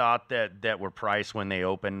that I thought that were priced when they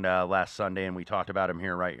opened last Sunday, and we talked about them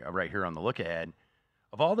here right here on the Look Ahead,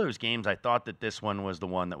 of all those games, I thought that this one was the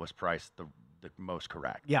one that was priced the most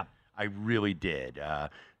correct. Yeah. I really did,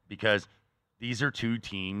 because these are two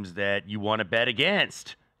teams that you want to bet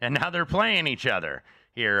against, and now they're playing each other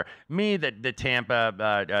here. The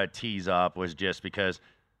Tampa tease up was just because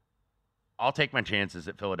I'll take my chances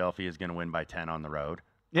that Philadelphia is going to win by 10 on the road.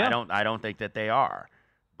 Yeah. I don't think that they are.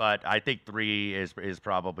 But I think 3 is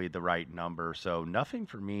probably the right number. So nothing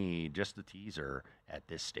for me, just the teaser at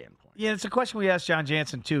this standpoint. Yeah, it's a question we asked John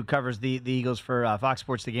Jansen, too, covers the Eagles for Fox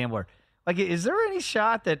Sports The Gambler. Like, is there any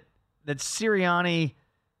shot that Sirianni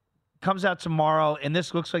comes out tomorrow and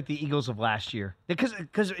this looks like the Eagles of last year? Because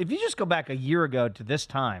if you just go back a year ago to this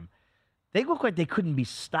time, they look like they couldn't be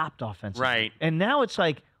stopped offensively. Right. And now it's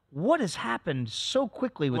like, what has happened so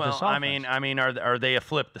quickly with this offense? I mean, are they a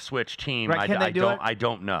flip the switch team? Right, can they do it? I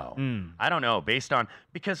don't know. I don't know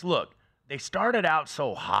because look, they started out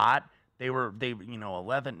so hot. They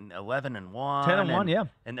 11 and 1. 10 and 1, yeah.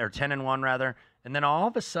 And they're 10 and 1 rather. And then all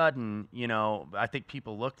of a sudden, I think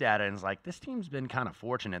people looked at it and was like, this team's been kind of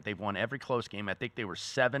fortunate. They've won every close game. I think they were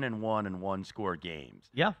 7 and 1 in one-score games.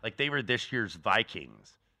 Yeah. Like they were this year's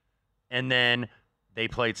Vikings. And then they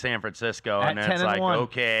played San Francisco, and then it's like,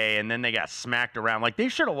 okay, and then they got smacked around. Like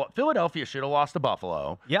Philadelphia should have lost to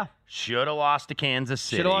Buffalo. Yeah. Should have lost to Kansas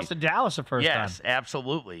City. Should have lost to Dallas the first time. Yes,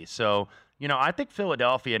 absolutely. So, I think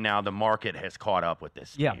Philadelphia now, the market has caught up with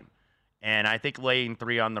this team. Yeah. And I think laying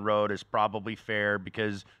 3 on the road is probably fair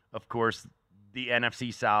because, of course, the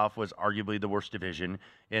NFC South was arguably the worst division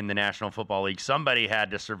in the National Football League. Somebody had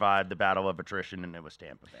to survive the battle of attrition, and it was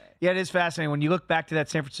Tampa Bay. Yeah, it is fascinating. When you look back to that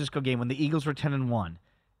San Francisco game when the Eagles were 10 and 1,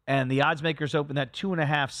 and the odds makers opened that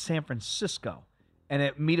 2.5 San Francisco, and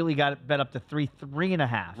it immediately got it bet up to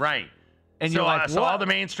 3.5. Right. And so, you're like, so all the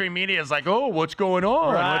mainstream media is like, oh, what's going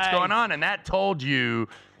on? Right. What's going on? And that told you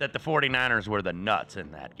that the 49ers were the nuts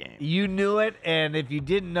in that game. You knew it, and if you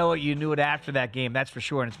didn't know it, you knew it after that game. That's for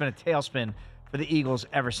sure, and it's been a tailspin for the Eagles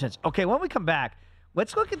ever since. Okay, when we come back,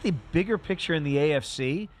 let's look at the bigger picture in the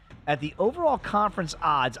AFC. At the overall conference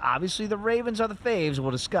odds, obviously the Ravens are the faves.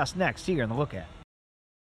 We'll discuss next here on the Lookahead.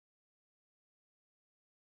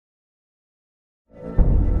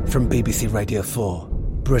 From BBC Radio 4,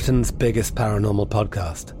 Britain's biggest paranormal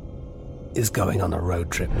podcast is going on a road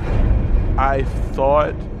trip. I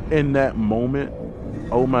thought in that moment,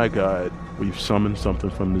 oh my God, we've summoned something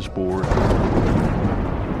from this board.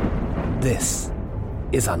 This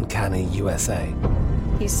is Uncanny USA.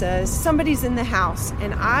 He says, somebody's in the house,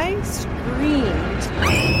 and I screamed.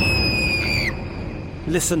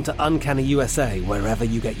 Listen to Uncanny USA wherever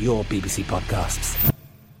you get your BBC podcasts,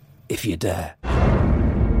 if you dare.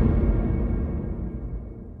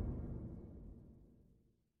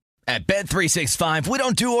 At Bet365, we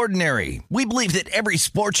don't do ordinary. We believe that every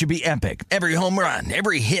sport should be epic. Every home run,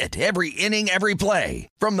 every hit, every inning, every play.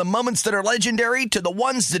 From the moments that are legendary to the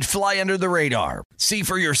ones that fly under the radar. See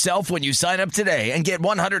for yourself when you sign up today and get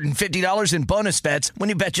 $150 in bonus bets when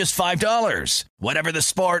you bet just $5. Whatever the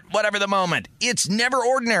sport, whatever the moment, it's never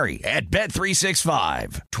ordinary at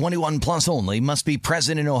Bet365. 21 plus only. Must be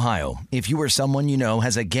present in Ohio. If you or someone you know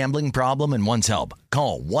has a gambling problem and wants help,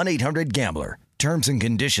 call 1-800-GAMBLER. Terms and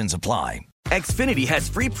conditions apply. Xfinity has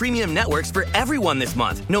free premium networks for everyone this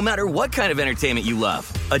month, no matter what kind of entertainment you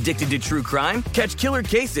love. Addicted to true crime? Catch killer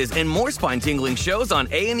cases and more spine-tingling shows on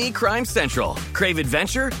A&E Crime Central. Crave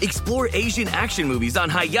adventure? Explore Asian action movies on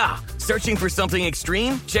Hi-YAH. Searching for something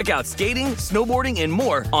extreme? Check out skating, snowboarding, and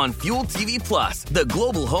more on Fuel TV Plus, the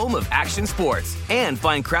global home of action sports. And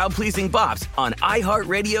find crowd-pleasing bops on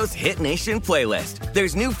iHeartRadio's Hit Nation playlist.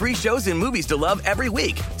 There's new free shows and movies to love every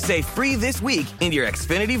week. Say free this week in your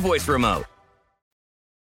Xfinity voice remote.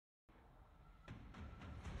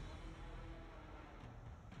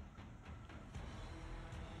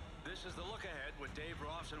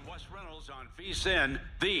 On VSiN,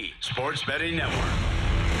 the Sports Betting Network.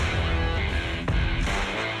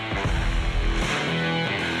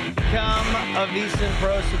 Become a VSiN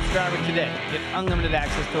Pro subscriber today. Get unlimited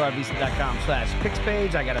access to our VSiN.com/picks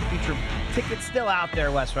page. I got a future ticket still out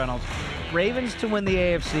there, Wes Reynolds. Ravens to win the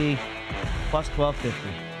AFC, plus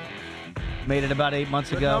 1250. Made it about 8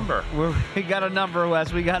 months ago. Number. We got a number,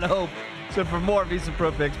 Wes. We got hope. So for more VSiN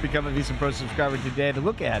Pro picks, become a VSiN Pro subscriber today. The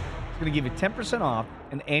Lookahead is going to give you 10% off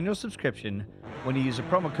an annual subscription when you use a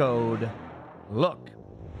promo code LOOK.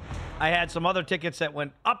 I had some other tickets that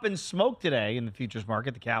went up in smoke today in the futures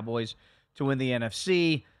market. The Cowboys to win the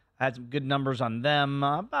NFC. I had some good numbers on them.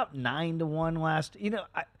 About 9-1 last.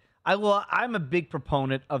 I'm a big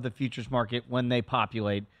proponent of the futures market when they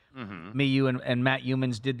populate. Me, you, and Matt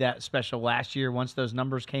Humans did that special last year once those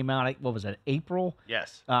numbers came out. What was it, April?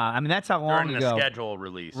 Yes. I mean, that's how long During ago. the schedule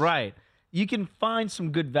release. Right. You can find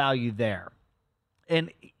some good value there.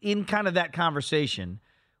 And in kind of that conversation,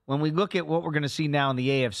 when we look at what we're going to see now in the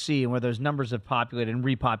AFC and where those numbers have populated and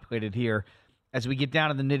repopulated here, as we get down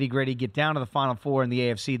to the nitty-gritty, get down to the Final Four in the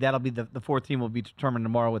AFC, that'll be the fourth team will be determined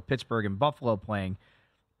tomorrow with Pittsburgh and Buffalo playing.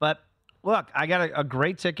 But, look, I got a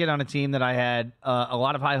great ticket on a team that I had a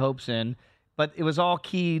lot of high hopes in, but it was all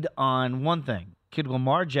keyed on one thing. Could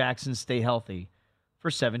Lamar Jackson stay healthy for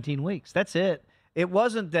 17 weeks? That's it. It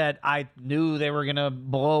wasn't that I knew they were going to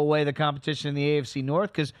blow away the competition in the AFC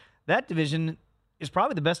North, because that division is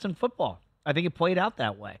probably the best in football. I think it played out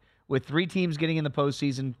that way, with 3 teams getting in the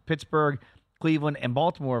postseason, Pittsburgh, Cleveland, and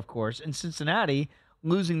Baltimore, of course, and Cincinnati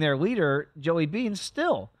losing their leader, Joey B, and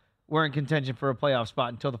still were in contention for a playoff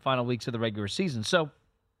spot until the final weeks of the regular season. So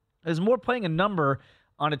there's more playing a number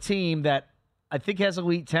on a team that I think has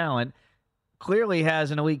elite talent, clearly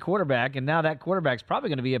has an elite quarterback, and now that quarterback's probably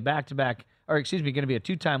going to be going to be a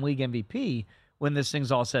 2-time league MVP when this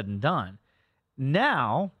thing's all said and done.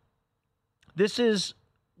 Now, this is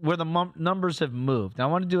where the numbers have moved. Now,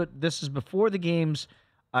 I want to do it. This is before the games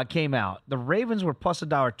came out. The Ravens were plus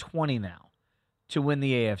 $1.20 now to win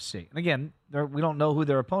the AFC. And again, we don't know who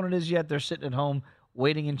their opponent is yet. They're sitting at home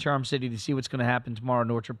waiting in Charm City to see what's going to happen tomorrow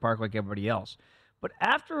in Orchard Park like everybody else. But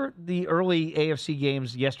after the early AFC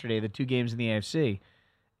games yesterday, the 2 games in the AFC,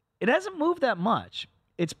 it hasn't moved that much.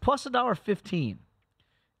 It's plus $1.15.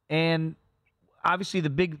 And obviously the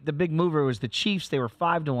big mover was the Chiefs. They were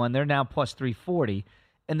 5-1. They're now plus 340.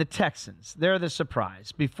 And the Texans, they're the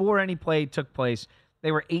surprise. Before any play took place,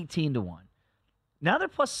 they were 18-1. Now they're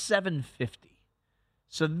plus 750.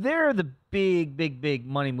 So they're the big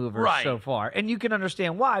money movers so far. And you can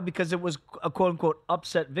understand why, because it was a quote-unquote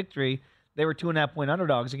upset victory. They were 2.5-point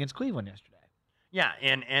underdogs against Cleveland yesterday. Yeah,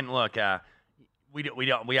 and look,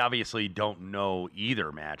 we obviously don't know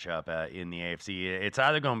either matchup in the AFC. It's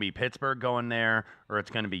either going to be Pittsburgh going there or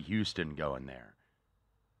it's going to be Houston going there.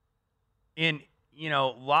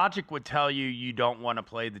 Logic would tell you don't want to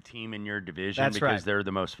play the team in your division because they're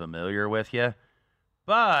the most familiar with you.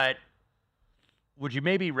 But would you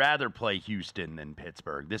maybe rather play Houston than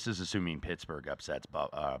Pittsburgh? This is assuming Pittsburgh upsets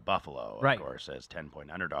Buffalo, of course, as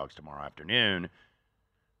 10-point underdogs tomorrow afternoon.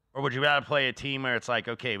 Or would you rather play a team where it's like,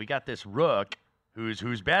 okay, we got this rook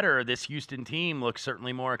who's better. This Houston team looks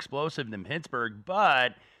certainly more explosive than Pittsburgh,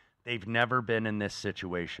 but they've never been in this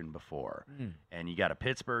situation before. And you got a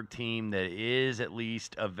Pittsburgh team that is at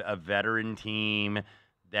least a veteran team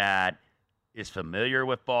that is familiar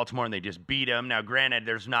with Baltimore, and they just beat them. Now, granted,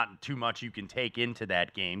 there's not too much you can take into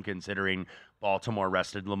that game, considering Baltimore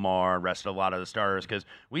rested Lamar, rested a lot of the starters, because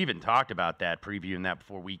we even talked about that, previewing that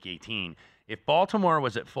before Week 18. If Baltimore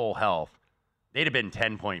was at full health, they'd have been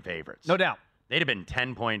 10-point favorites. No doubt. They'd have been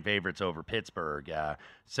 10-point favorites over Pittsburgh.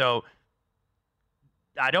 So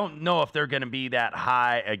I don't know if they're going to be that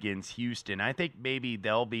high against Houston. I think maybe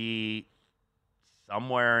they'll be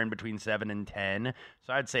somewhere in between 7 and 10.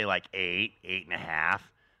 So I'd say like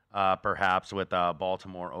 8.5, perhaps, with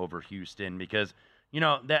Baltimore over Houston, because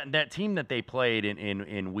that team that they played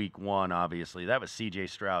in Week 1, obviously, that was C.J.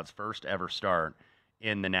 Stroud's first ever start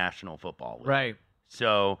in the National Football League. Right.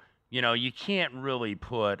 So you can't really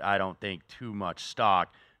put, I don't think, too much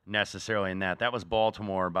stock necessarily in that. That was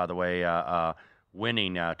Baltimore, by the way,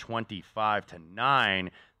 winning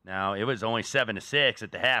 25-9. Now, it was only 7-6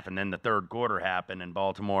 at the half, and then the third quarter happened, and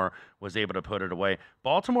Baltimore was able to put it away.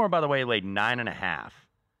 Baltimore, by the way, laid 9.5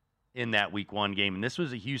 in that Week 1 game, and this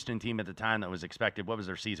was a Houston team at the time that was expected, what was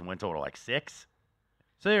their season win total, like 6?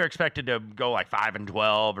 So they were expected to go like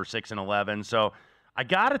 5-12 or 6-11. So I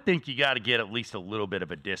got to think you got to get at least a little bit of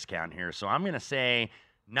a discount here. So I'm going to say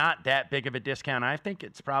not that big of a discount. I think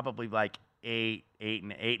it's probably like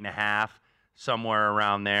 8.5, somewhere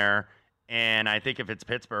around there. And I think if it's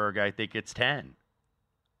Pittsburgh, I think it's 10.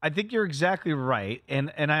 I think you're exactly right. And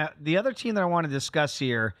the other team that I want to discuss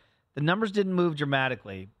here, the numbers didn't move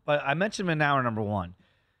dramatically, but I mentioned them in hour number 1.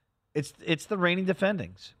 It's the reigning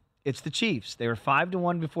defendings. It's the Chiefs. They were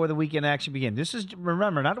 5-1 before the weekend action began. This is,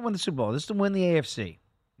 remember, not to win the Super Bowl. This is to win the AFC.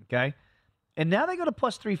 Okay? And now they go to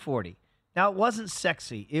plus 340. Now, it wasn't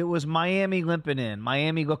sexy. It was Miami limping in.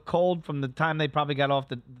 Miami looked cold from the time they probably got off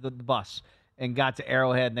the bus and got to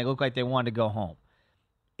Arrowhead, and they looked like they wanted to go home.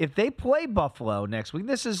 If they play Buffalo next week,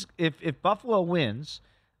 this is if Buffalo wins,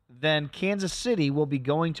 then Kansas City will be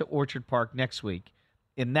going to Orchard Park next week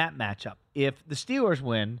in that matchup. If the Steelers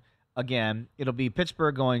win, again. It'll be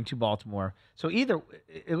Pittsburgh going to Baltimore. So either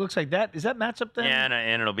it looks like that. Is that matchup then? Yeah,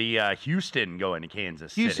 and it'll be Houston going to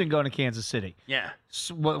Kansas City. Houston going to Kansas City. Yeah.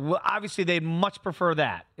 So, well, obviously, they'd much prefer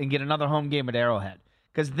that and get another home game at Arrowhead,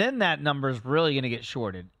 because then that number is really going to get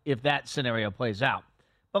shorted if that scenario plays out.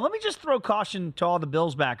 But let me just throw caution to all the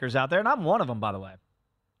Bills backers out there, and I'm one of them, by the way.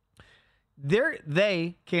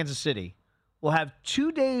 Kansas City, will have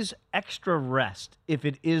 2 days extra rest if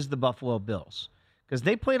it is the Buffalo Bills, because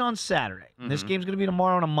they played on Saturday. And this game's going to be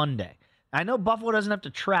tomorrow on a Monday. I know Buffalo doesn't have to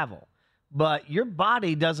travel, but your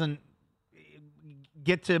body doesn't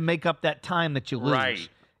get to make up that time that you lose. Right.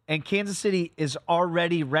 And Kansas City is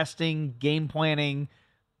already resting, game planning,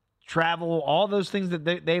 travel, all those things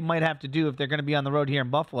that they might have to do if they're going to be on the road here in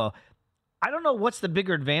Buffalo. I don't know what's the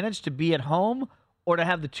bigger advantage, to be at home or to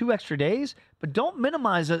have the 2 extra days, but don't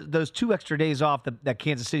minimize those 2 extra days off that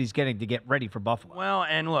Kansas City's getting to get ready for Buffalo. Well,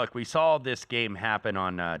 and look, we saw this game happen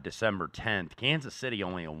on December 10th. Kansas City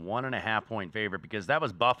only a 1.5-point favorite, because that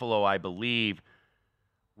was Buffalo, I believe,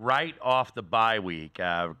 right off the bye week.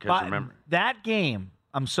 Because remember that game,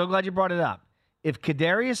 I'm so glad you brought it up. If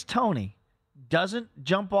Kadarius Toney doesn't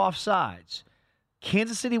jump off sides,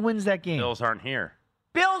 Kansas City wins that game. Bills aren't here.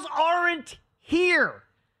 Bills aren't here.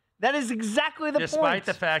 That is exactly the point. Despite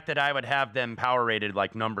the fact that I would have them power rated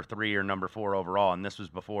like number 3 or number 4 overall, and this was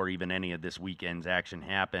before even any of this weekend's action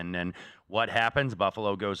happened. And what happens?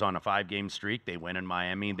 Buffalo goes on a 5-game streak. They win in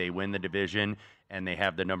Miami. They win the division, and they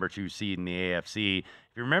have the number 2 seed in the AFC. If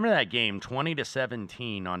you remember that game,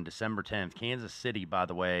 20-17 on December 10th, Kansas City, by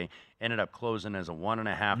the way, ended up closing as a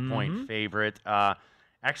 1.5-point favorite.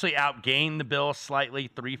 Actually outgained the Bills slightly,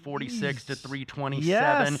 346 to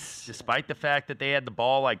 327, despite the fact that they had the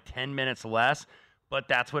ball like 10 minutes less. But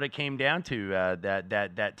that's what it came down to,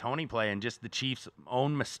 that Toney play and just the Chiefs'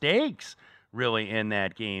 own mistakes, really, in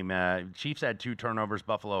that game. Chiefs had 2 turnovers.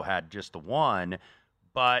 Buffalo had just the 1.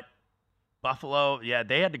 But Buffalo,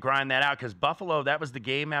 they had to grind that out, because Buffalo, that was the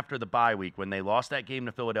game after the bye week when they lost that game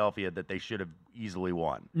to Philadelphia that they should have easily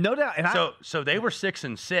won. No doubt. And so they were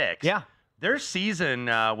 6-6. Yeah. Their season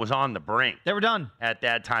was on the brink. They were done at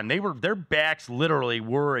that time. Their backs literally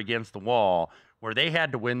were against the wall, where they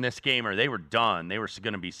had to win this game or they were done. They were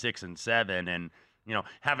going to be 6-7, and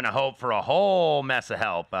having to hope for a whole mess of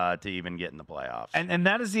help to even get in the playoffs. And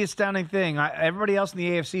that is the astounding thing. Everybody else in the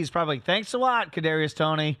AFC is probably like, thanks a lot, Kadarius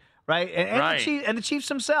Toney, right? And the Chiefs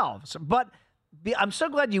themselves. But I'm so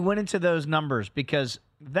glad you went into those numbers, because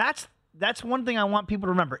that's one thing I want people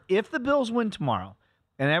to remember. If the Bills win tomorrow,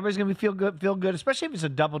 and everybody's going to feel good, especially if it's a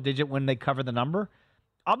double-digit when they cover the number,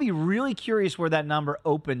 I'll be really curious where that number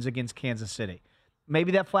opens against Kansas City.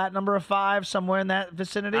 Maybe that flat number of 5, somewhere in that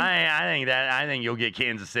vicinity? I think you'll get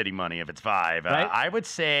Kansas City money if it's 5. Right? I would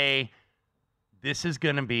say this is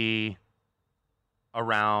going to be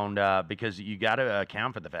around, because you got to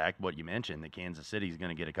account for the fact, what you mentioned, that Kansas City is going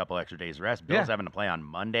to get a couple extra days rest. Bills having to play on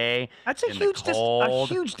Monday. That's a huge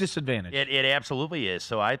disadvantage. It absolutely is.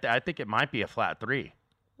 So I think it might be a flat 3.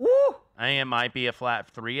 Woo! I think it might be a flat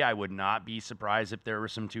 3. I would not be surprised if there were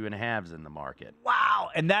some 2.5s in the market. Wow.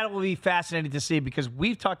 And that will be fascinating to see, because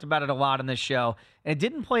we've talked about it a lot on this show, and it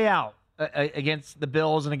didn't play out against the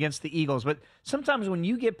Bills and against the Eagles. But sometimes when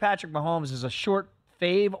you get Patrick Mahomes as a short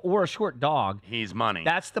fave or a short dog, he's money.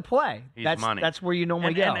 That's the play. That's money. That's where you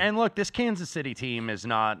normally go. And look, this Kansas City team is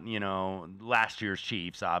not, last year's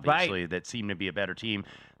Chiefs, obviously, that seem to be a better team.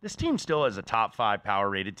 This team still is a top 5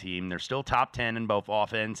 power-rated team. They're still top 10 in both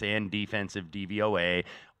offense and defensive DVOA.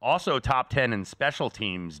 Also top 10 in special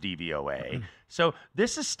teams DVOA. So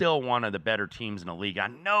this is still one of the better teams in the league. I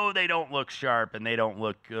know they don't look sharp and they don't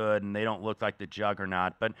look good and they don't look like the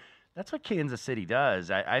juggernaut, but that's what Kansas City does.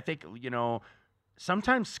 I think,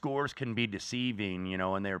 sometimes scores can be deceiving,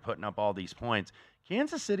 when they're putting up all these points.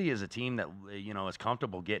 Kansas City is a team that, is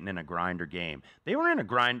comfortable getting in a grinder game. They were in a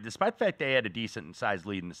grind, despite the fact they had a decent-sized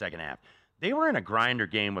lead in the second half. They were in a grinder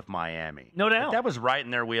game with Miami. No doubt. But that was right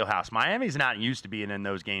in their wheelhouse. Miami's not used to being in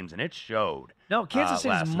those games, and it showed. No, Kansas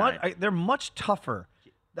City's they're much tougher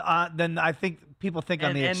than I think people think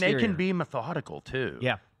on the exterior. And they can be methodical, too.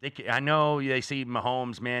 Yeah. I know they see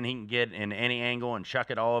Mahomes, man, he can get in any angle and chuck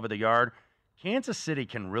it all over the yard. Kansas City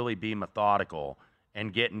can really be methodical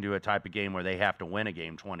and get into a type of game where they have to win a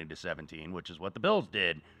game 20-17, which is what the Bills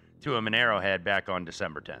did to them in Arrowhead back on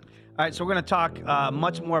December 10th. All right, so we're going to talk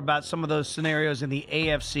much more about some of those scenarios in the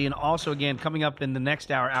AFC, and also, again, coming up in the next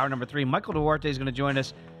hour number 3, Michael Duarte is going to join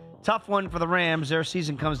us. Tough one for the Rams. Their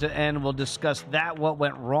season comes to an end. We'll discuss that, what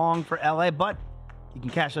went wrong for L.A., but you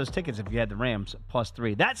can cash those tickets if you had the Rams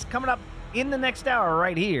 +3. That's coming up in the next hour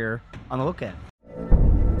right here on The Lookahead.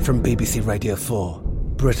 From BBC Radio 4,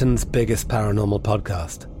 Britain's biggest paranormal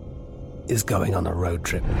podcast is going on a road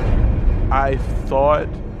trip. I thought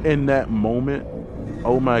in that moment,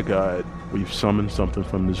 oh my God, we've summoned something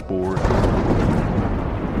from this board.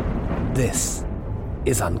 This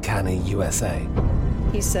is Uncanny USA.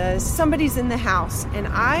 He says, somebody's in the house, and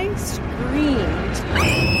I screamed.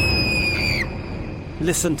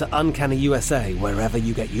 Listen to Uncanny USA wherever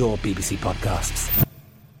you get your BBC podcasts,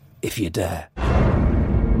 if you dare.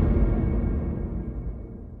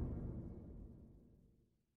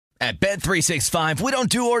 At Bet365, we don't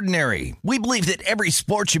do ordinary. We believe that every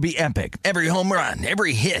sport should be epic. Every home run,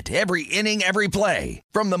 every hit, every inning, every play.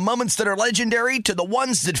 From the moments that are legendary to the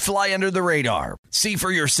ones that fly under the radar. See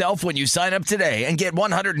for yourself when you sign up today and get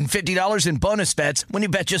 $150 in bonus bets when you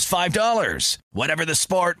bet just $5. Whatever the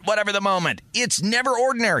sport, whatever the moment, it's never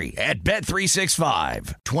ordinary at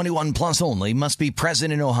Bet365. 21 plus only. Must be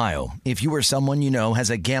present in Ohio. If you or someone you know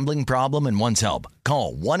has a gambling problem and wants help,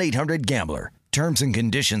 call 1-800-GAMBLER. Terms and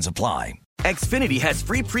conditions apply. Xfinity has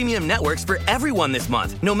free premium networks for everyone this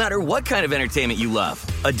month, no matter what kind of entertainment you love.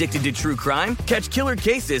 Addicted to true crime? Catch killer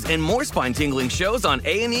cases and more spine-tingling shows on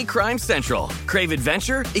A&E Crime Central. Crave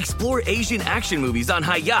adventure? Explore Asian action movies on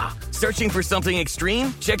Hi-YAH. Searching for something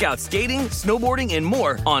extreme? Check out skating, snowboarding, and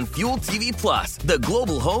more on Fuel TV Plus, the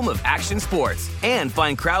global home of action sports. And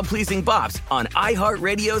find crowd-pleasing bops on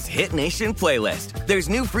iHeartRadio's Hit Nation playlist. There's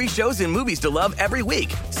new free shows and movies to love every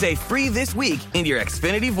week. Say free this week in your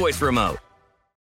Xfinity voice remote.